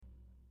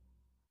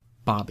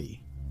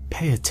"Bobby,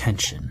 pay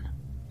attention,"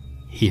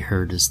 he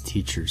heard his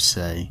teacher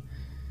say.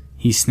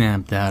 He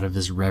snapped out of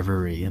his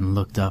reverie and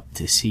looked up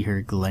to see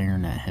her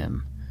glaring at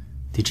him.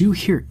 "Did you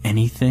hear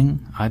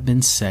anything I've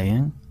been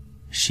saying?"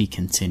 she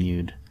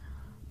continued.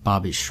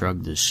 Bobby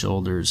shrugged his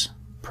shoulders.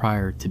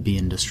 Prior to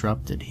being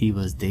disrupted, he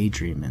was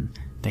daydreaming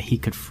that he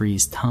could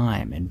freeze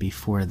time, and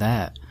before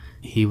that,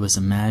 he was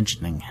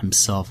imagining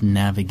himself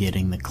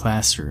navigating the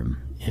classroom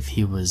if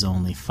he was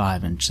only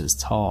 5 inches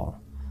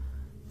tall.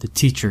 The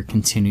teacher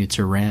continued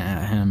to rant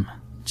at him,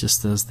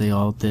 just as they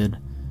all did.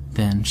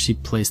 Then she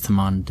placed him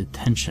on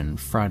detention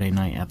Friday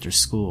night after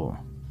school.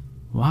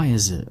 Why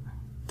is it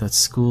that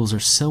schools are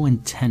so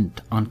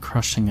intent on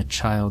crushing a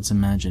child's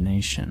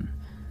imagination?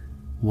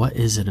 What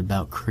is it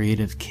about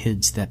creative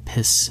kids that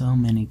piss so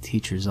many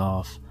teachers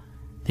off?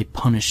 They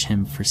punish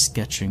him for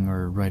sketching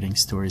or writing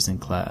stories in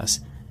class.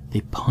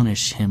 They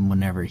punish him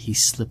whenever he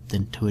slipped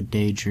into a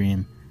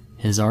daydream.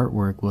 His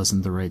artwork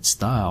wasn't the right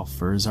style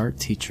for his art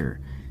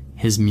teacher.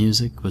 His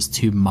music was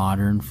too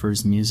modern for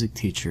his music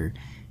teacher,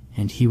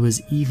 and he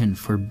was even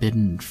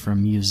forbidden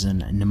from using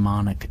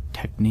mnemonic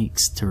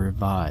techniques to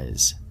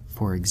revise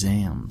for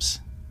exams.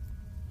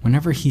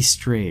 Whenever he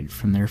strayed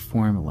from their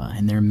formula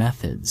and their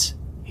methods,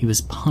 he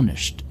was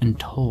punished and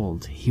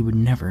told he would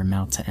never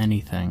amount to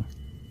anything.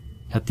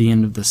 At the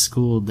end of the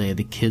school day,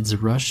 the kids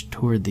rushed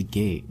toward the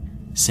gate,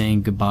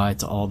 saying goodbye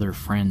to all their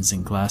friends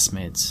and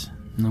classmates.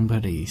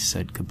 Nobody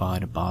said goodbye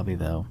to Bobby,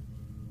 though.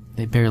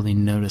 They barely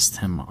noticed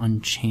him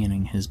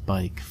unchaining his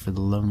bike for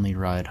the lonely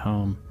ride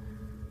home.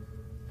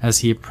 As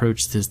he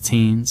approached his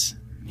teens,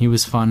 he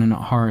was finding it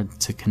hard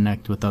to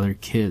connect with other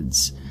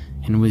kids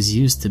and was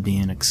used to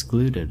being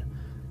excluded.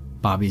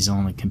 Bobby's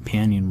only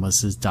companion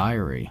was his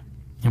diary,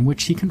 in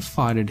which he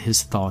confided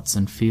his thoughts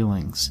and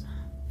feelings.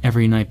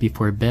 Every night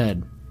before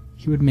bed,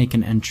 he would make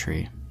an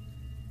entry.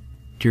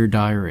 "Dear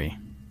diary,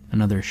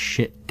 another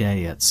shit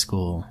day at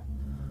school.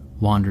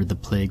 Wandered the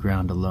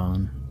playground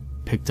alone.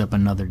 Picked up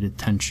another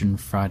detention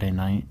Friday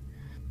night.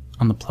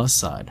 On the plus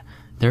side,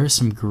 there are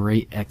some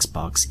great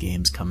Xbox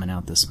games coming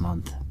out this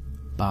month.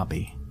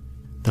 Bobby."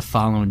 The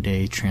following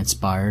day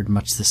transpired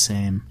much the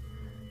same.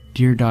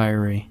 "Dear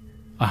diary,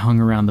 I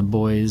hung around the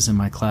boys in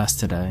my class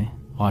today,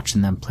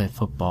 watching them play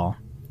football.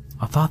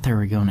 I thought they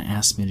were going to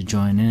ask me to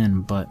join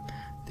in, but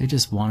they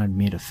just wanted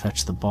me to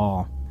fetch the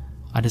ball.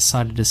 I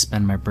decided to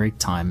spend my break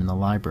time in the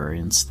library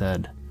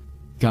instead.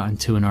 Got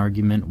into an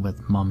argument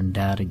with Mom and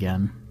Dad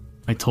again.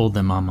 I told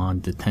them I'm on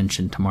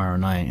detention tomorrow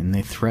night, and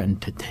they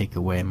threatened to take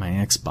away my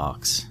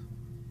Xbox.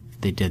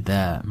 If they did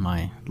that,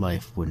 my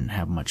life wouldn't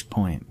have much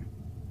point.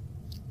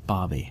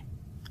 Bobby."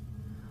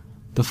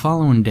 The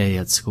following day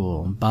at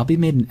school, Bobby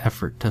made an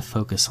effort to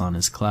focus on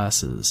his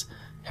classes.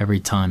 Every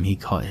time he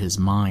caught his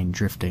mind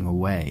drifting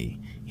away,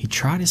 he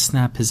tried to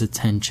snap his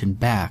attention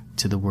back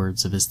to the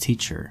words of his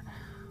teacher.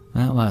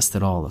 That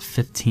lasted all of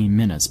 15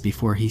 minutes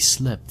before he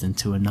slipped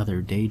into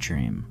another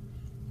daydream.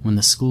 When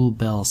the school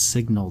bell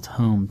signaled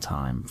home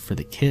time for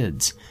the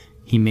kids,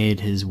 he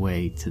made his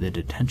way to the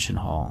detention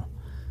hall.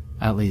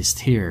 At least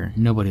here,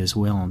 nobody was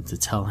willing to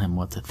tell him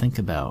what to think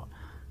about.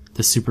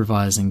 The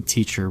supervising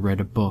teacher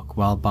read a book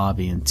while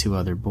Bobby and 2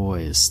 other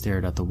boys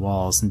stared at the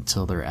walls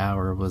until their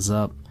hour was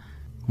up.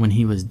 When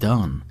he was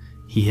done,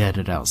 he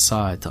headed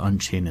outside to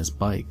unchain his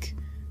bike.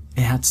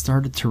 It had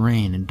started to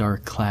rain and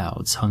dark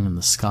clouds hung in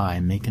the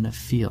sky, making it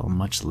feel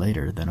much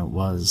later than it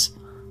was.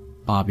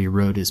 Bobby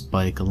rode his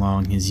bike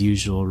along his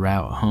usual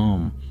route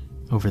home,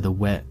 over the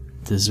wet,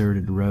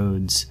 deserted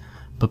roads,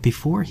 but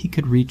before he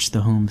could reach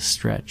the home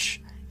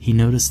stretch, he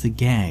noticed a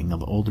gang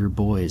of older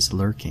boys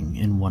lurking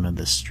in one of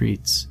the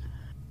streets.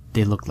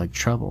 They looked like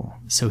trouble,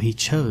 so he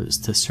chose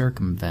to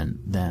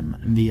circumvent them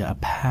via a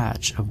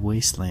patch of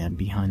wasteland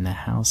behind the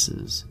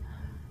houses.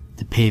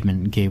 The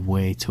pavement gave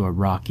way to a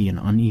rocky and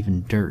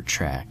uneven dirt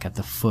track at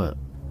the foot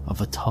of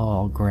a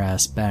tall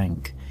grass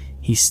bank.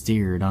 He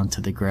steered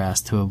onto the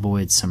grass to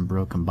avoid some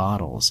broken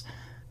bottles,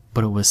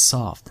 but it was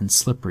soft and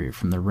slippery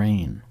from the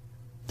rain.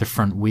 The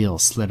front wheel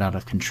slid out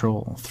of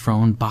control,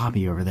 throwing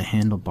Bobby over the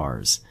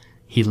handlebars.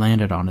 He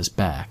landed on his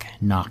back,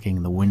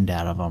 knocking the wind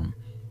out of him.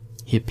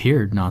 He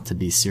appeared not to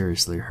be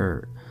seriously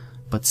hurt,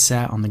 but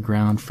sat on the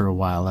ground for a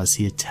while as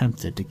he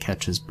attempted to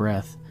catch his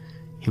breath.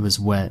 He was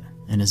wet,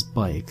 and his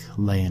bike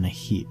lay in a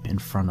heap in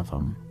front of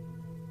him.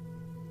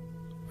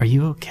 "Are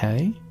you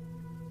okay?"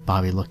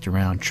 Bobby looked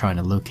around, trying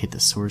to locate the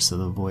source of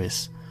the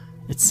voice.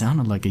 It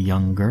sounded like a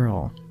young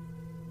girl.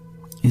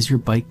 "Is your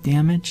bike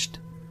damaged?"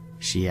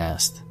 she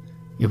asked.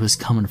 It was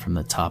coming from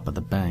the top of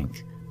the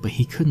bank, but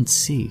he couldn't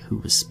see who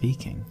was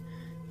speaking.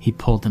 He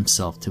pulled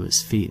himself to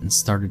his feet and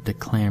started to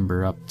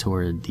clamber up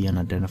toward the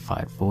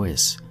unidentified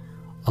voice.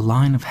 A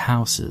line of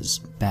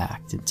houses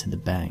backed into the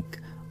bank,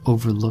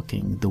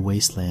 overlooking the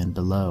wasteland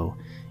below.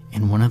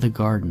 In one of the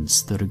gardens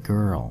stood a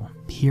girl,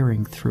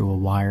 peering through a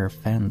wire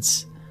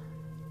fence.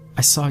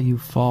 "I saw you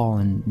fall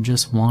and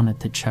just wanted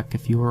to check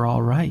if you were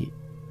all right,"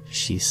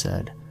 she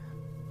said.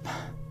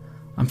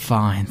 "I'm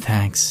fine,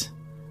 thanks,"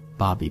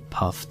 Bobby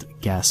puffed,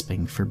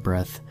 gasping for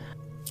breath.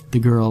 The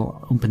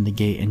girl opened the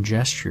gate and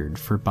gestured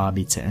for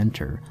Bobby to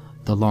enter.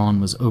 The lawn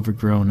was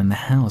overgrown and the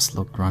house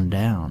looked run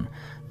down,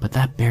 but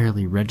that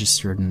barely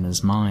registered in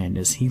his mind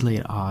as he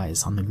laid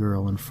eyes on the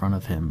girl in front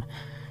of him.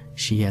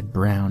 She had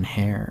brown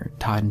hair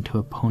tied into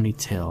a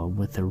ponytail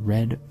with a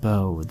red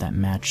bow that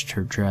matched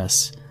her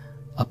dress,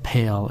 a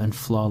pale and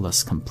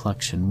flawless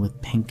complexion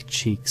with pink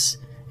cheeks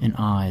and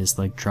eyes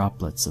like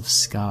droplets of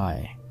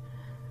sky.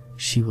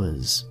 She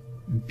was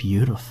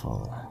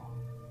beautiful.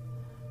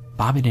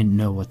 Bobby didn't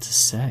know what to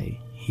say.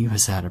 He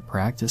was out of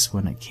practice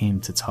when it came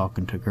to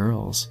talking to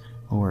girls,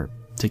 or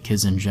to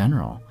kids in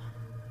general.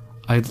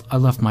 I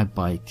left my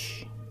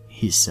bike,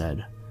 he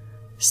said,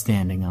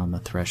 standing on the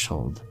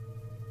threshold.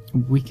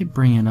 We could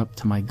bring it up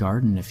to my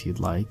garden if you'd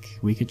like.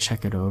 We could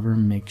check it over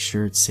and make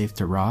sure it's safe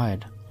to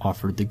ride,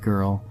 offered the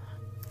girl.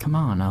 Come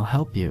on, I'll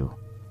help you.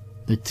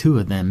 The two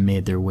of them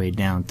made their way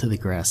down to the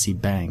grassy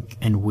bank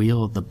and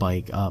wheeled the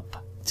bike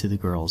up to the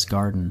girl's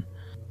garden.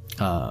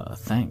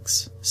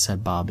 Thanks,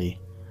 said Bobby.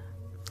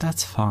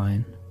 That's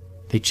fine.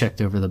 They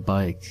checked over the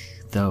bike,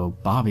 though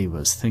Bobby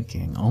was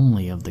thinking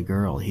only of the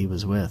girl he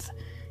was with.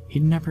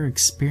 He'd never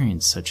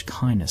experienced such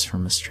kindness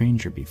from a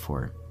stranger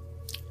before.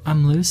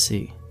 I'm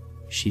Lucy,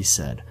 she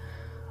said.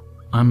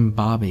 I'm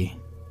Bobby.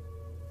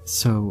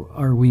 So,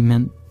 are we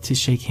meant to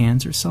shake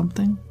hands or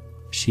something?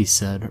 She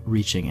said,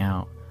 reaching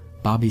out.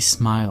 Bobby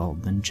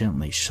smiled and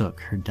gently shook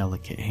her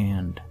delicate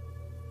hand.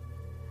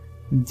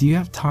 Do you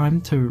have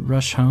time to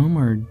rush home,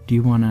 or do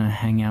you want to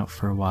hang out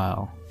for a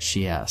while?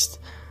 She asked.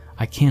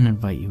 I can't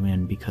invite you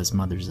in because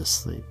Mother's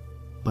asleep,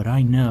 but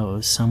I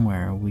know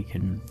somewhere we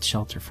can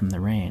shelter from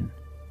the rain.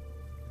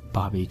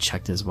 Bobby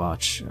checked his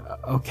watch.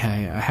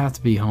 Okay, I have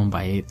to be home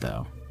by 8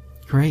 though.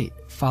 Great,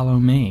 follow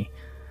me.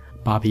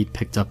 Bobby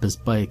picked up his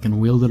bike and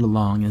wheeled it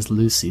along as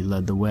Lucy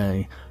led the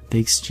way. They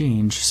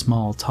exchanged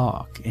small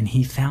talk, and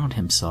he found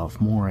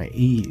himself more at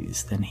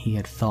ease than he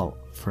had felt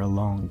for a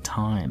long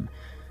time.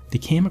 They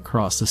came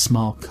across a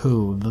small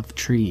cove of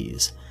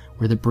trees,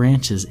 where the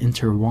branches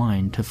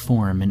intertwined to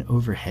form an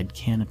overhead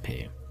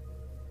canopy.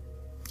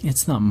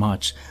 It's not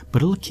much,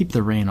 but it'll keep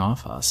the rain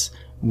off us.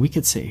 We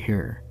could sit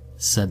here,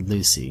 said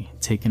Lucy,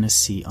 taking a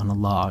seat on a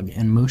log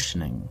and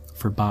motioning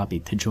for Bobby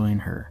to join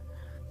her.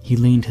 He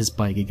leaned his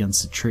bike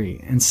against a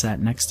tree and sat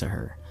next to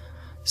her.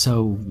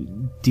 So,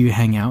 do you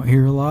hang out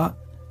here a lot?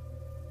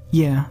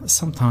 Yeah,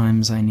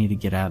 sometimes I need to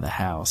get out of the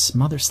house.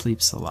 Mother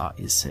sleeps a lot,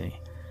 you see.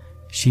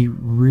 She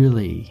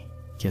really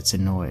gets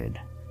annoyed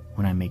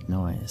when I make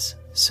noise,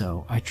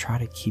 so I try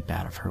to keep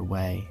out of her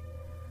way.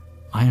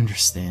 I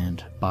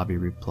understand, Bobby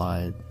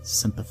replied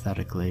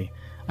sympathetically.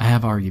 I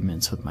have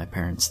arguments with my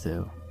parents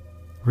too.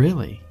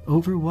 Really?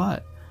 Over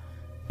what?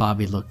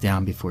 Bobby looked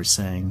down before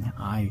saying,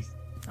 I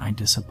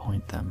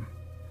disappoint them.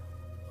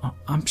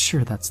 I'm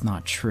sure that's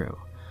not true.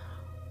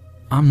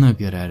 I'm no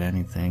good at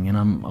anything, and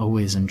I'm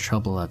always in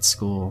trouble at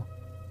school.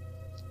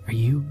 Are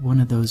you one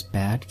of those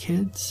bad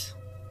kids?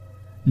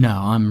 No,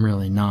 I'm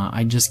really not.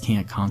 I just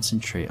can't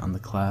concentrate on the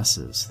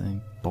classes. They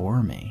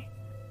bore me.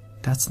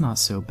 That's not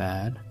so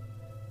bad.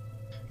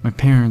 My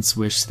parents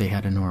wish they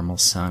had a normal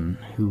son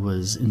who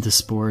was into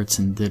sports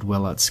and did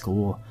well at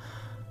school.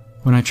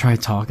 When I try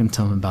talking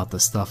to them about the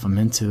stuff I'm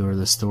into or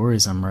the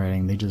stories I'm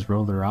writing, they just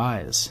roll their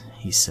eyes,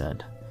 he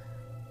said.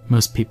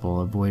 Most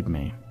people avoid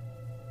me.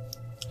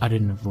 I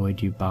didn't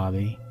avoid you,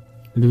 Bobby.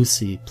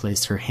 Lucy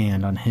placed her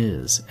hand on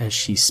his as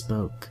she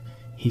spoke.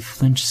 He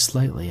flinched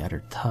slightly at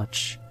her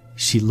touch.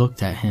 She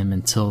looked at him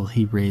until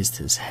he raised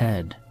his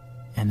head,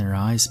 and their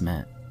eyes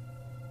met.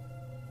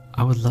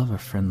 I would love a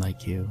friend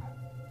like you,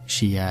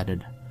 she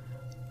added.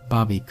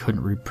 Bobby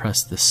couldn't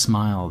repress the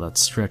smile that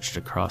stretched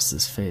across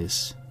his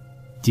face.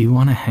 Do you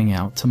want to hang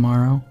out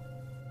tomorrow?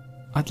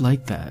 I'd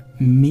like that.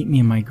 Meet me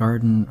in my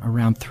garden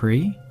around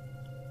 3?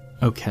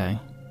 Okay,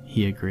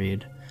 he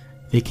agreed.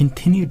 They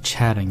continued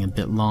chatting a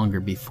bit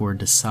longer before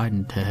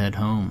deciding to head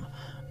home.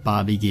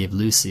 Bobby gave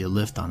Lucy a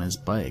lift on his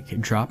bike,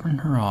 dropping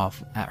her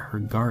off at her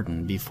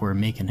garden before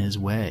making his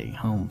way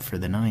home for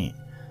the night.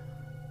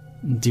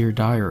 Dear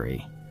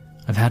Diary,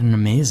 I've had an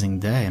amazing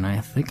day and I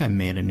think I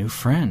made a new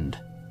friend.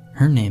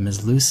 Her name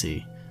is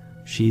Lucy.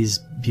 She's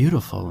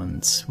beautiful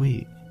and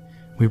sweet.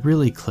 We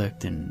really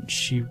clicked and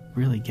she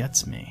really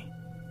gets me.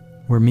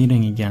 We're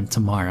meeting again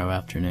tomorrow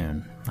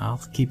afternoon.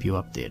 I'll keep you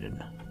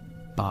updated.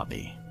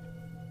 Bobby.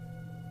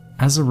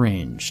 As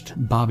arranged,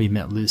 Bobby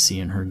met Lucy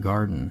in her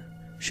garden.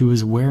 She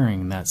was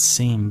wearing that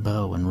same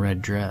bow and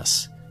red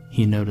dress.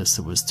 He noticed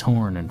it was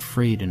torn and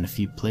frayed in a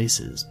few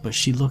places, but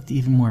she looked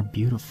even more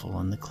beautiful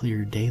in the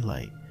clear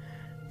daylight.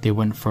 They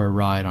went for a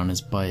ride on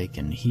his bike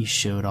and he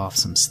showed off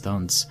some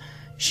stunts.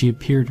 She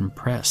appeared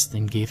impressed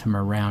and gave him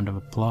a round of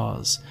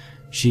applause.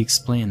 She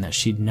explained that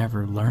she'd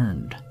never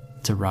learned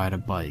to ride a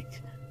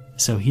bike,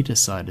 so he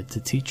decided to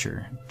teach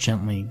her,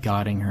 gently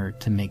guiding her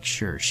to make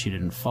sure she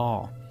didn't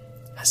fall.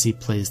 As he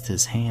placed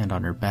his hand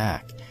on her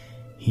back,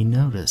 he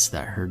noticed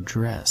that her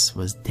dress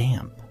was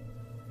damp.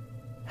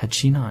 Had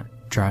she not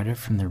dried it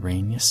from the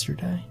rain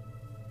yesterday?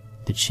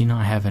 Did she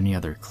not have any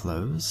other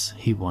clothes?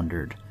 He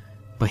wondered,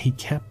 but he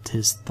kept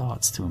his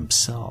thoughts to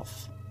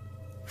himself.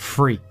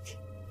 Freak!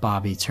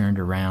 Bobby turned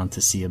around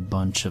to see a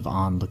bunch of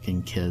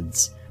on-looking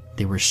kids.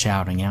 They were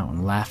shouting out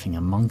and laughing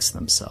amongst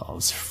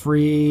themselves.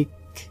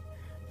 "Freak!"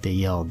 they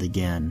yelled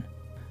again.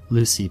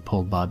 Lucy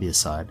pulled Bobby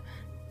aside.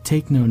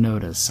 "Take no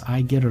notice,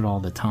 I get it all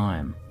the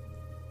time."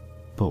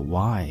 "But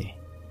why?"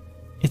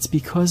 "It's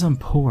because I'm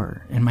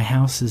poor and my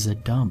house is a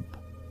dump,"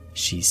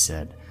 she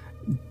said.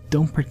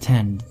 "Don't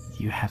pretend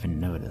you haven't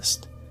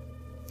noticed."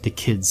 The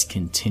kids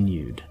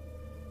continued.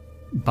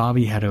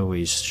 Bobby had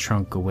always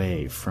shrunk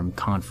away from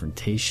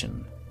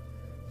confrontation,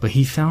 but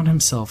he found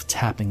himself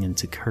tapping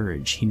into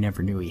courage he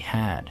never knew he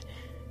had.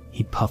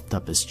 He puffed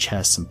up his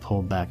chest and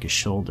pulled back his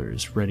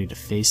shoulders, ready to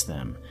face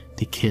them.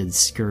 The kids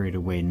scurried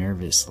away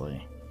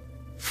nervously.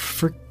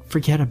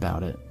 Forget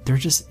about it. They're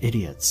just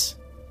idiots,"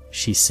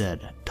 she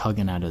said,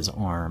 tugging at his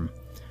arm.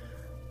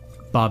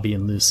 Bobby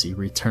and Lucy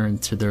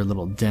returned to their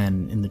little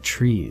den in the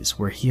trees,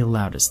 where he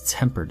allowed his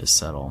temper to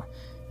settle.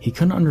 He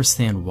couldn't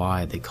understand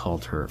why they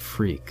called her a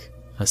freak.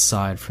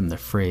 Aside from the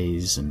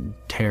phrase and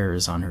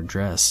tears on her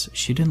dress,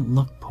 she didn't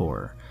look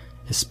poor,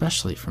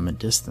 especially from a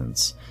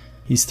distance.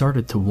 He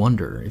started to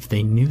wonder if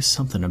they knew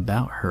something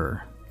about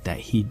her that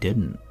he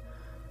didn't.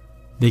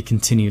 They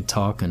continued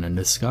talking and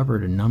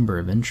discovered a number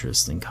of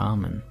interests in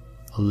common.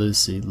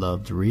 Lucy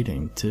loved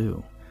reading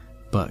too,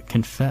 but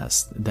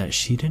confessed that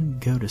she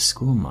didn't go to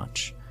school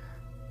much.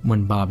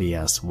 When Bobby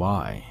asked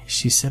why,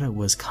 she said it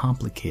was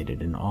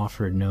complicated and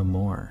offered no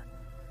more.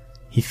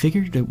 He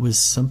figured it was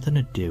something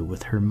to do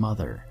with her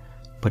mother,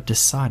 but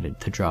decided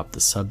to drop the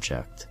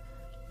subject.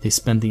 They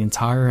spent the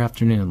entire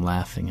afternoon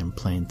laughing and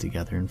playing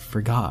together and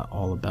forgot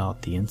all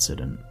about the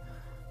incident.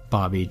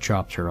 Bobby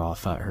dropped her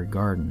off at her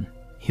garden.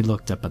 He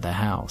looked up at the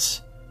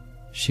house.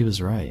 She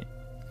was right.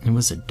 It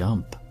was a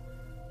dump.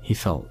 He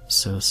felt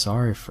so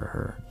sorry for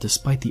her,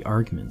 despite the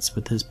arguments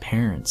with his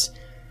parents.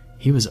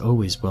 He was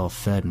always well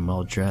fed and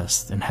well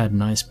dressed, and had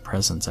nice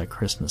presents at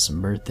Christmas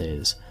and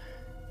birthdays.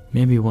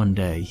 Maybe one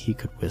day he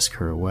could whisk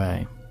her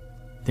away.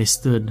 They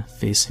stood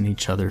facing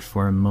each other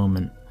for a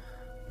moment.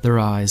 Their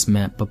eyes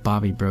met, but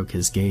Bobby broke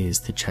his gaze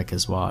to check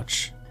his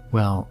watch.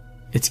 "Well,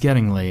 it's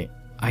getting late.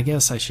 I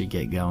guess I should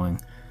get going."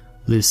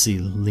 Lucy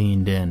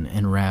leaned in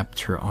and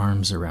wrapped her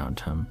arms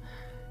around him.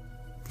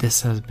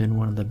 "This has been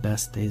one of the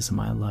best days of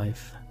my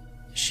life,"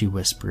 she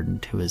whispered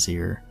into his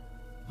ear.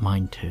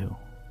 "Mine too,"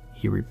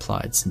 he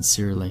replied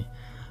sincerely.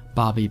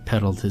 Bobby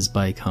pedaled his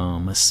bike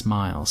home, a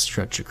smile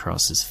stretched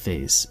across his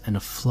face and a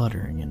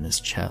fluttering in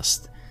his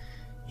chest.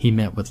 He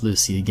met with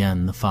Lucy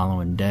again the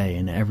following day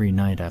and every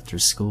night after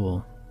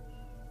school.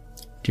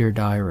 "Dear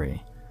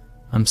Diary,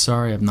 I'm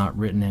sorry I've not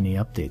written any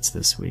updates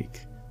this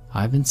week.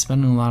 I've been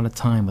spending a lot of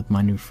time with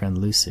my new friend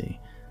Lucy.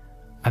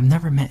 I've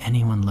never met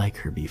anyone like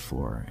her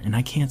before, and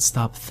I can't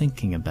stop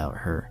thinking about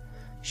her.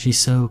 She's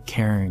so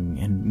caring,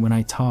 and when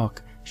I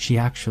talk, she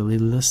actually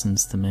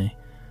listens to me.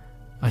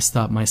 I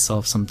stop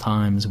myself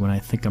sometimes when I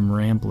think I'm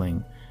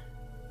rambling,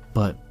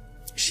 but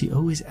she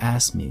always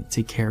asks me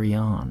to carry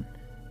on,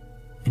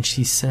 and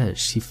she says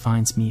she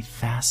finds me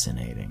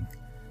fascinating.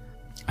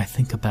 I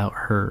think about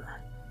her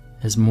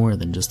as more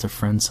than just a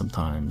friend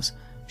sometimes.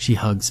 She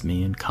hugs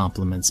me and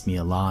compliments me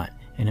a lot,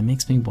 and it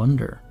makes me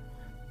wonder.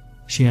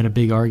 She had a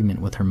big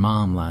argument with her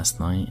mom last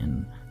night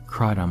and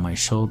cried on my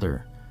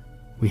shoulder.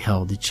 We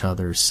held each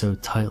other so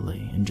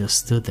tightly and just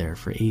stood there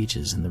for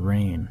ages in the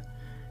rain.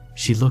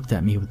 She looked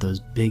at me with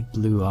those big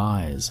blue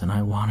eyes, and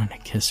I wanted to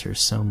kiss her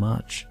so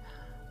much.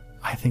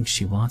 I think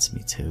she wants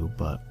me to,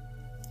 but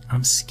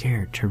I'm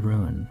scared to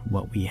ruin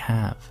what we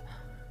have.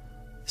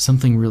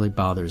 Something really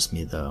bothers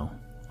me, though.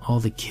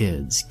 All the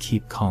kids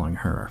keep calling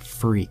her a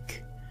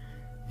freak.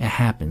 It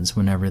happens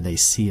whenever they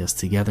see us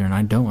together, and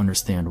I don't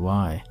understand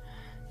why.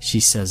 She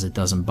says it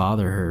doesn't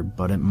bother her,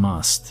 but it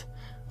must.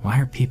 Why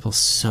are people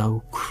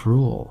so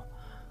cruel?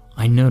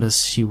 I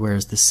notice she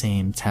wears the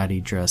same tatty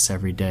dress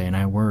every day, and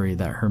I worry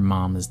that her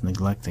mom is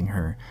neglecting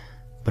her,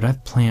 but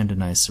I've planned a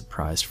nice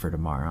surprise for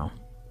tomorrow.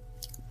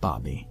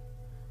 Bobby.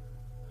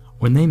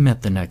 When they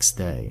met the next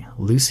day,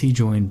 Lucy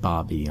joined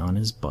Bobby on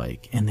his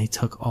bike, and they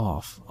took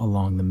off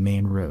along the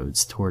main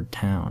roads toward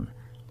town.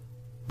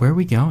 "Where are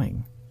we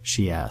going?"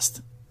 she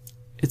asked.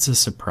 "It's a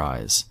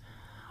surprise.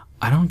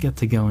 I don't get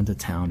to go into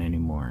town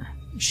anymore,"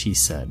 she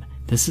said.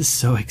 "This is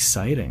so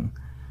exciting."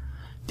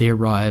 They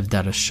arrived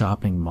at a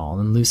shopping mall,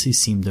 and Lucy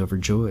seemed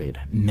overjoyed,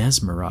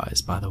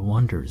 mesmerized by the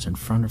wonders in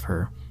front of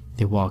her.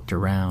 They walked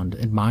around,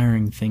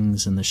 admiring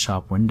things in the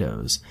shop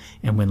windows,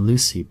 and when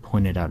Lucy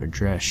pointed out a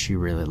dress she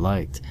really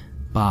liked,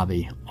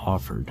 Bobby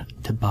offered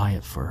to buy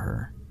it for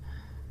her.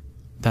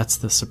 "That's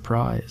the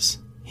surprise,"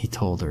 he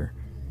told her.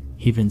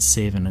 He'd been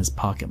saving his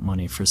pocket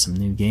money for some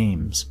new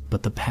games,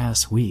 but the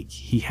past week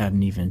he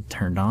hadn't even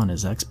turned on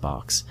his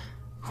Xbox.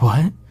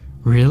 "What?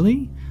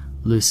 Really?"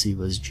 Lucy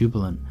was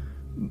jubilant.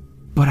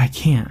 "But I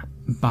can't,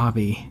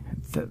 Bobby.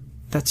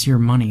 That's your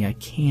money. I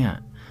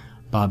can't."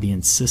 Bobby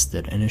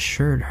insisted and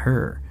assured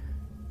her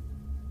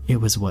it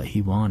was what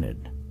he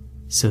wanted.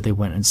 So they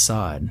went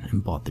inside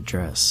and bought the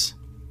dress.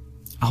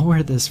 "I'll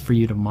wear this for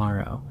you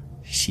tomorrow,"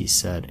 she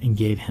said, and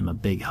gave him a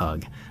big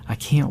hug. "I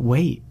can't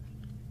wait."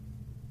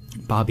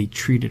 Bobby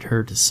treated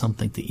her to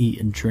something to eat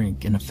and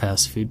drink in a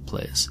fast food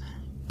place.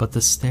 but the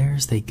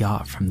stares they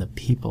got from the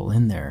people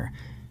in there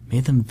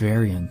made them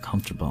very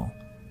uncomfortable,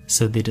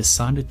 so they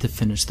decided to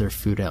finish their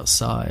food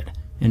outside.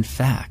 In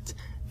fact,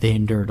 they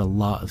endured a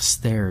lot of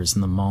stares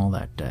in the mall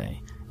that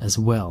day, as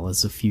well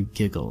as a few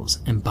giggles,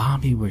 and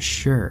Bobby was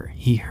sure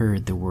he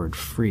heard the word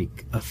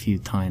freak a few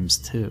times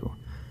too.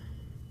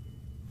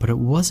 But it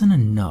wasn't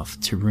enough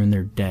to ruin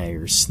their day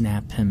or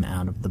snap him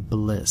out of the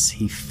bliss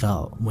he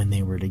felt when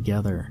they were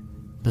together.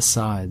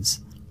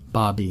 Besides,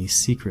 Bobby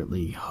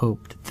secretly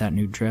hoped that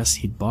new dress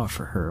he'd bought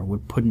for her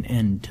would put an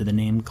end to the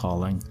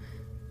name-calling.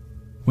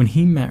 When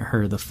he met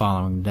her the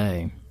following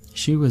day,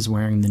 she was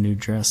wearing the new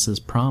dress as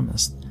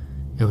promised.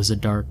 It was a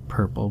dark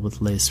purple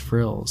with lace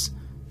frills.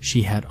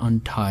 She had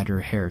untied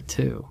her hair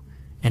too,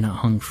 and it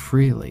hung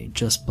freely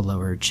just below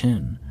her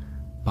chin.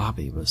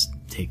 Bobby was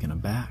taken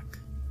aback.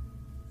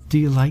 "Do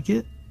you like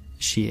it?"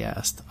 she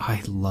asked.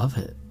 "I love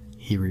it,"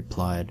 he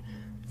replied.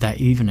 That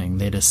evening,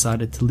 they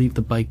decided to leave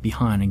the bike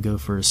behind and go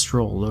for a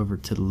stroll over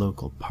to the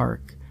local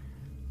park.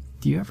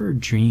 "Do you ever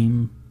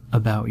dream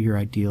about your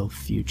ideal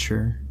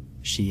future?"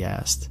 she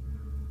asked.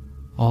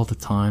 "All the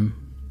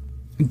time."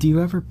 "Do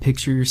you ever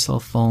picture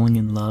yourself falling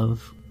in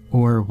love,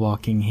 or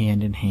walking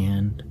hand in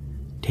hand,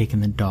 taking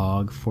the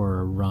dog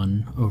for a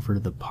run over to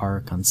the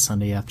park on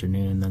Sunday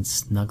afternoon and then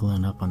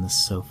snuggling up on the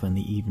sofa in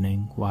the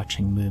evening,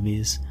 watching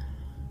movies?"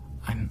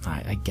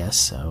 I guess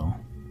so,"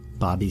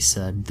 Bobby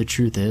said. The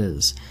truth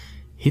is,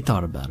 he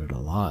thought about it a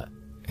lot,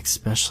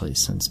 especially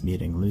since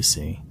meeting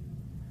Lucy.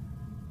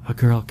 "A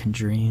girl can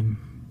dream,"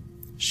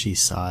 she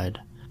sighed.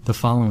 The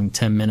following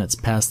 10 minutes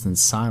passed in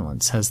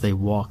silence as they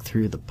walked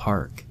through the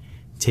park,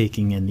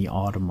 taking in the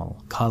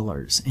autumnal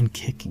colors and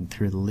kicking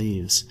through the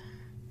leaves.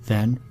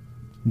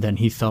 Then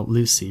he felt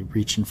Lucy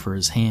reaching for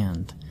his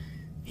hand.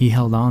 He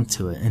held on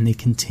to it, and they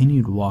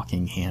continued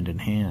walking hand in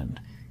hand.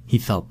 He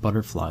felt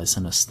butterflies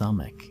in his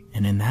stomach,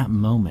 and in that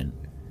moment,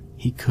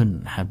 he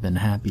couldn't have been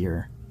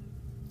happier.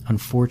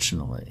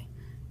 Unfortunately,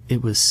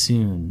 it was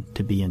soon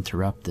to be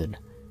interrupted.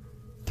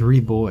 3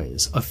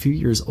 boys, a few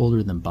years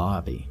older than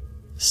Bobby,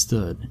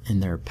 stood in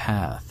their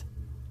path.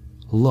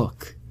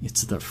 "Look,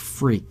 it's the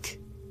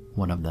freak,"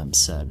 one of them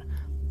said.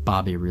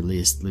 Bobby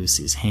released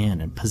Lucy's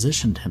hand and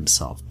positioned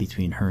himself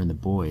between her and the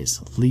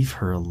boys. "Leave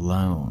her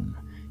alone,"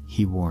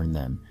 he warned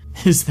them.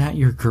 "Is that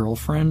your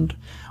girlfriend?"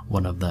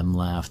 one of them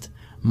laughed.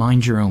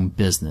 "Mind your own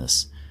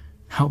business."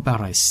 "How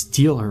about I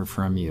steal her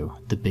from you?"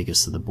 the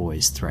biggest of the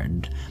boys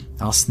threatened.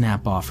 "I'll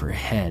snap off her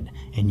head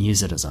and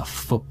use it as a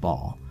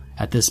football."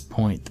 At this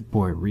point, the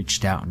boy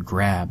reached out and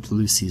grabbed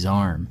Lucy's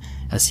arm.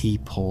 As he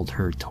pulled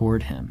her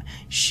toward him,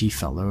 she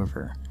fell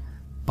over.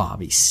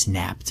 Bobby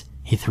snapped.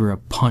 He threw a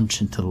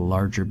punch into the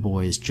larger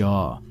boy's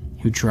jaw,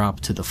 who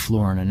dropped to the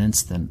floor in an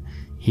instant.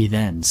 He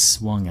then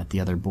swung at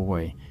the other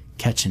boy,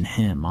 catching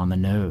him on the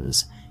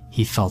nose.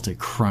 He felt a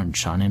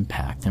crunch on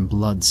impact and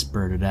blood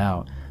spurted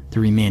out. The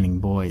remaining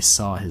boy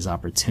saw his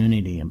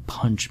opportunity and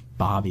punched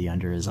Bobby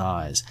under his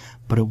eyes,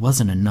 but it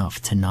wasn't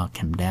enough to knock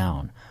him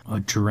down.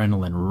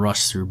 Adrenaline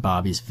rushed through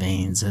Bobby's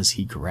veins as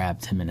he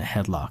grabbed him in a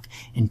headlock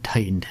and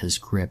tightened his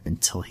grip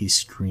until he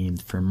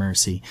screamed for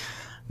mercy.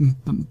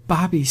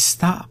 "Bobby,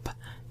 stop,"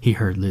 he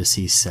heard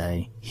Lucy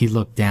say. He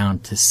looked down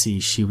to see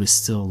she was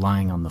still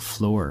lying on the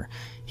floor.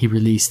 He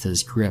released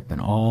his grip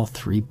and all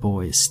 3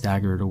 boys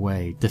staggered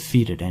away,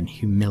 defeated and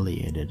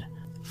humiliated.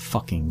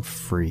 "Fucking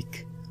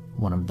freak,"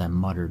 one of them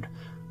muttered.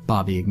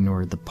 Bobby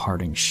ignored the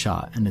parting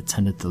shot and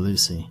attended to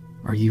Lucy.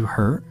 "Are you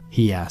hurt?"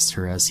 he asked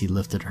her as he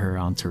lifted her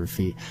onto her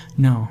feet.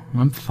 "No,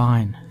 I'm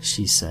fine,"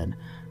 she said.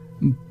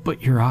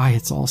 "But your eye,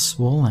 it's all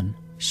swollen."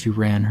 She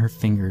ran her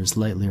fingers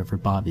lightly over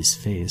Bobby's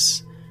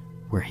face,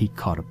 where he'd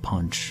caught a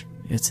punch.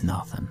 "It's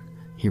nothing,"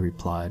 he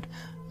replied.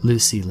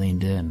 Lucy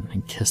leaned in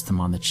and kissed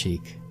him on the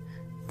cheek.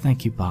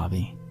 "Thank you,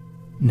 Bobby.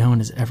 No one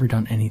has ever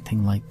done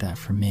anything like that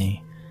for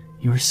me.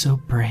 You were so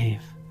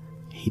brave."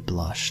 He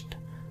blushed.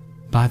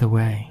 "By the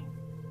way,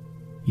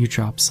 you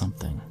dropped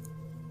something,"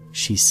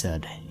 she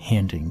said,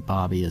 handing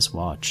Bobby his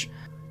watch.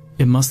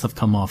 "It must have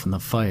come off in the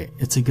fight.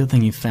 It's a good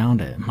thing you found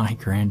it. My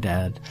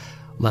granddad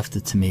left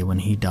it to me when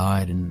he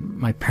died, and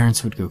my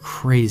parents would go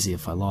crazy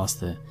if I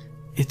lost it.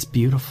 It's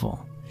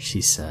beautiful," she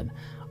said.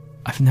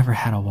 "I've never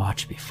had a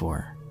watch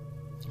before."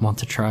 "Want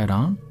to try it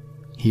on?"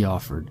 he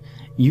offered.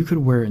 "You could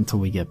wear it until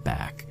we get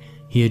back."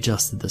 He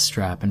adjusted the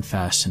strap and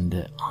fastened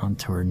it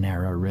onto her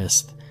narrow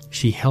wrist.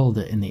 She held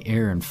it in the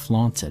air and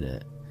flaunted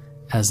it,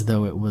 as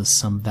though it was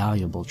some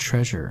valuable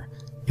treasure.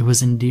 It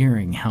was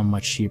endearing how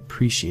much she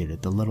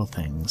appreciated the little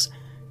things.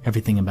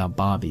 Everything about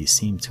Bobby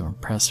seemed to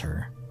impress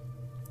her.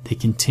 They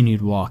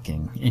continued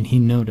walking, and he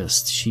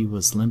noticed she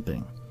was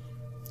limping.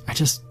 "I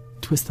just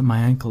twisted my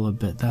ankle a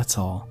bit, that's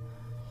all."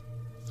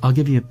 "I'll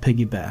give you a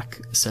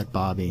piggyback," said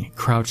Bobby,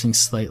 crouching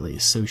slightly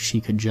so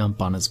she could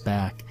jump on his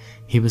back.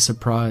 He was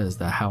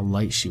surprised at how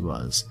light she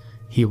was.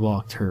 He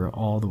walked her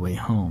all the way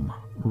home,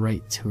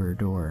 right to her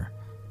door.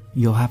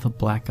 "You'll have a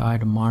black eye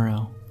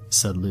tomorrow,"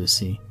 said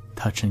Lucy,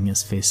 touching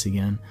his face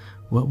again.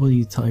 "What will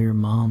you tell your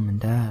mom and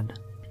dad?"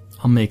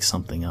 "I'll make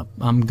something up.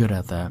 I'm good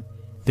at that."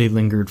 They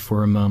lingered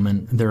for a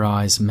moment, their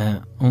eyes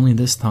met, only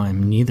this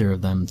time neither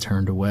of them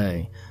turned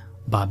away.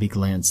 Bobby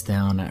glanced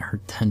down at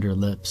her tender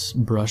lips,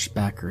 brushed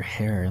back her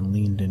hair, and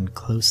leaned in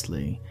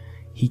closely.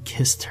 He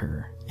kissed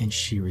her, and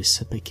she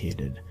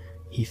reciprocated.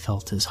 He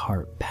felt his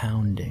heart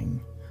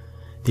pounding.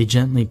 They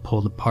gently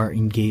pulled apart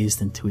and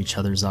gazed into each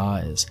other's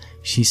eyes.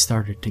 She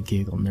started to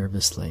giggle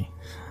nervously.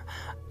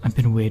 "I've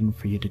been waiting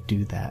for you to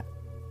do that,"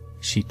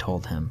 she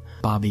told him.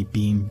 Bobby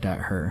beamed at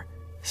her.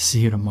 "See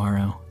you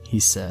tomorrow,"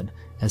 he said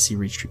as he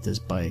retrieved his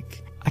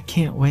bike. "I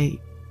can't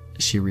wait,"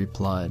 she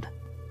replied.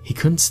 He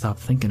couldn't stop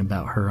thinking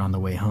about her on the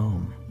way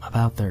home,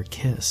 about their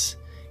kiss.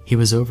 He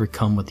was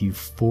overcome with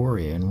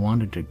euphoria and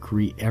wanted to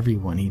greet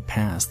everyone he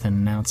passed and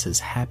announce his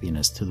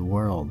happiness to the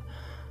world.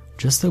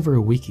 Just over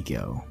a week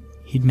ago,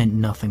 he'd meant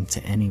nothing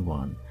to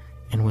anyone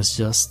and was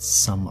just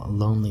some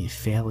lonely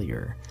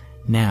failure.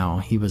 Now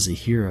he was a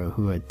hero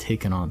who had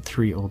taken on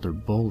 3 older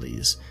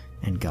bullies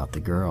and got the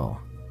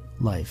girl.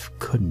 Life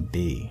couldn't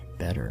be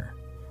better.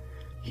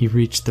 He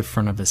reached the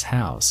front of his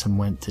house and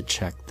went to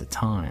check the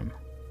time.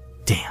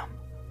 "Damn!"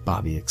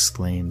 Bobby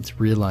exclaimed,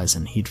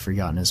 realizing he'd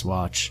forgotten his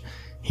watch.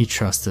 He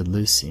trusted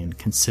Lucy and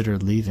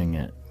considered leaving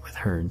it with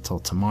her until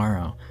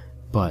tomorrow,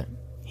 but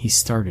he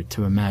started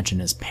to imagine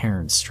his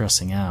parents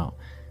stressing out.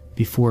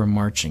 Before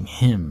marching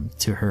him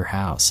to her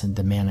house and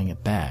demanding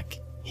it back,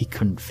 he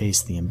couldn't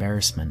face the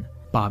embarrassment.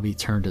 Bobby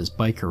turned his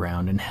bike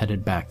around and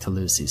headed back to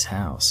Lucy's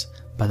house.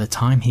 By the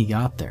time he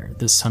got there,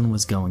 the sun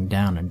was going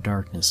down and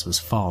darkness was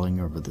falling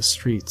over the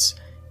streets.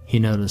 He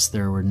noticed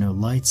there were no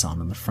lights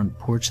on the front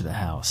porch of the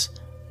house.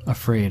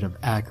 Afraid of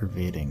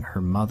aggravating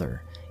her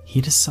mother, he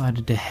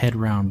decided to head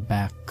round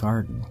back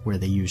garden where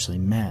they usually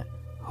met,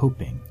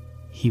 hoping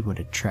he would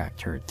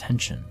attract her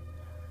attention.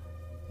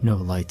 No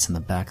lights in the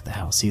back of the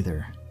house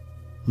either.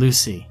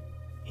 "Lucy,"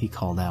 he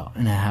called out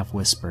in a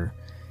half-whisper.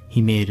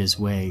 He made his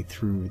way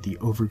through the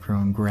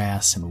overgrown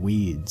grass and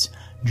weeds,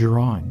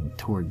 drawing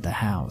toward the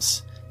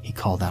house. He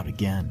called out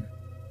again,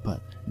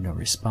 but no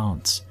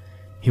response.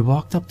 He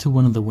walked up to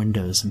one of the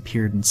windows and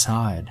peered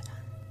inside.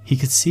 He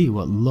could see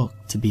what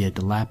looked to be a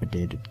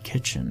dilapidated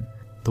kitchen.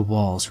 The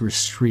walls were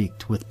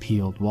streaked with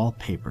peeled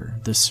wallpaper.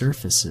 The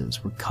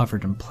surfaces were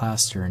covered in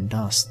plaster and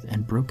dust,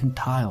 and broken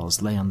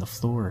tiles lay on the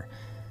floor.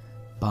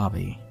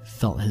 Bobby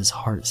felt his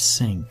heart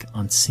sink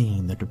on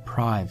seeing the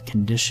deprived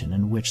condition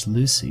in which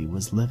Lucy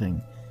was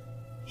living.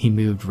 He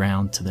moved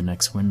round to the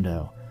next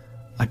window.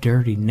 A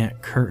dirty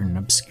net curtain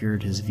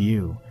obscured his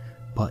view,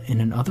 but in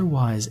an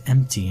otherwise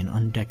empty and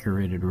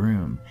undecorated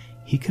room,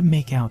 he could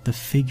make out the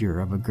figure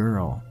of a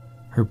girl.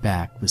 Her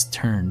back was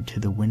turned to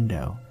the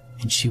window,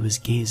 and she was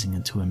gazing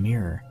into a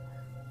mirror.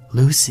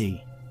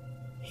 "Lucy!"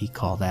 he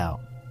called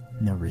out.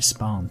 No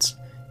response.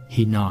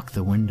 He knocked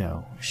the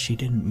window. She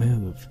didn't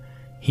move.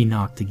 He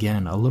knocked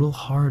again, a little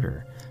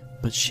harder,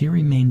 but she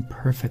remained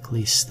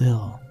perfectly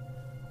still.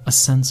 A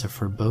sense of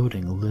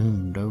foreboding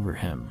loomed over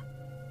him.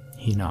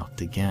 He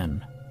knocked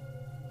again.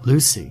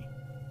 "Lucy!"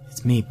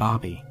 "It's me,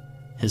 Bobby."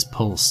 His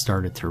pulse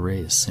started to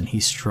race, and he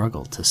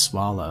struggled to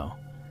swallow.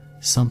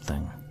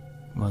 Something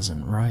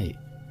wasn't right.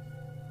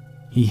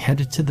 He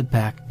headed to the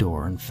back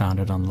door and found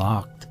it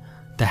unlocked.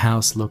 The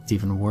house looked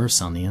even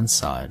worse on the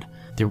inside.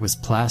 There was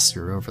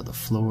plaster over the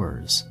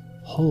floors,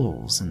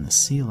 holes in the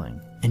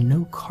ceiling, and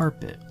no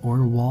carpet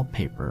or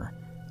wallpaper.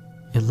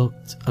 It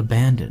looked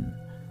abandoned.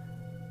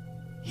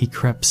 He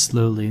crept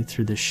slowly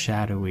through the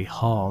shadowy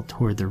hall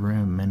toward the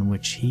room in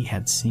which he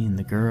had seen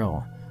the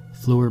girl.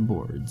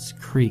 Floorboards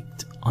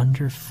creaked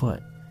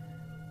underfoot,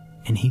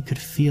 and he could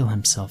feel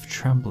himself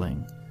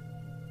trembling.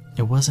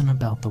 It wasn't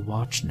about the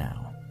watch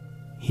now.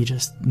 He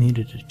just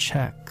needed to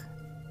check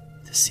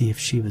to see if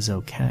she was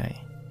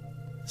okay.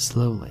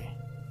 Slowly,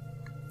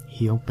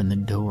 he opened the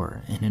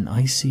door, and an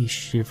icy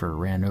shiver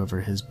ran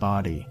over his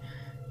body.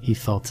 He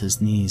felt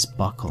his knees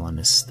buckle and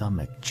his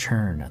stomach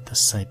churn at the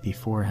sight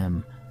before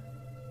him.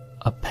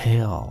 A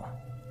pale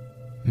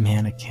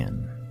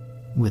mannequin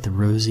with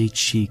rosy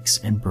cheeks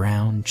and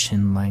brown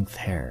chin-length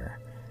hair.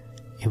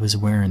 It was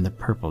wearing the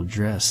purple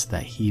dress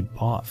that he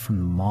bought from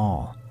the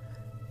mall.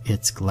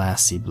 Its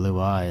glassy blue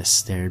eyes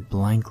stared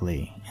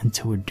blankly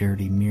into a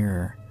dirty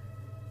mirror.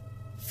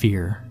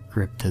 Fear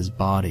gripped his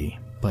body,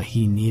 but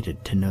he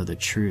needed to know the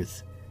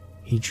truth.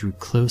 He drew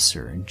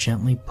closer and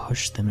gently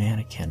pushed the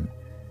mannequin.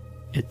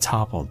 It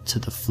toppled to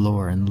the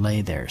floor and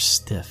lay there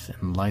stiff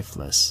and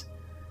lifeless.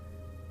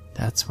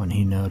 That's when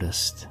he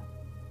noticed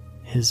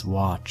his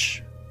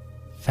watch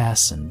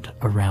fastened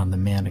around the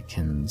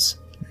mannequin's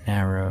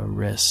narrow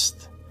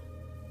wrist.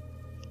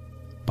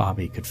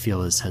 Bobby could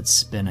feel his head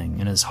spinning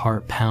and his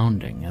heart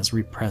pounding as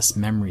repressed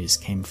memories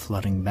came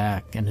flooding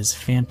back and his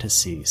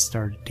fantasy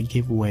started to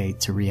give way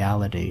to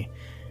reality.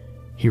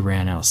 He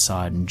ran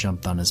outside and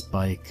jumped on his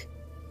bike.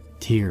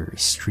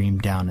 Tears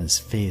streamed down his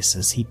face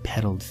as he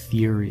pedaled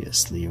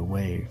furiously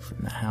away from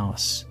the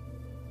house.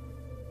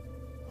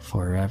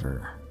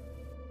 Forever.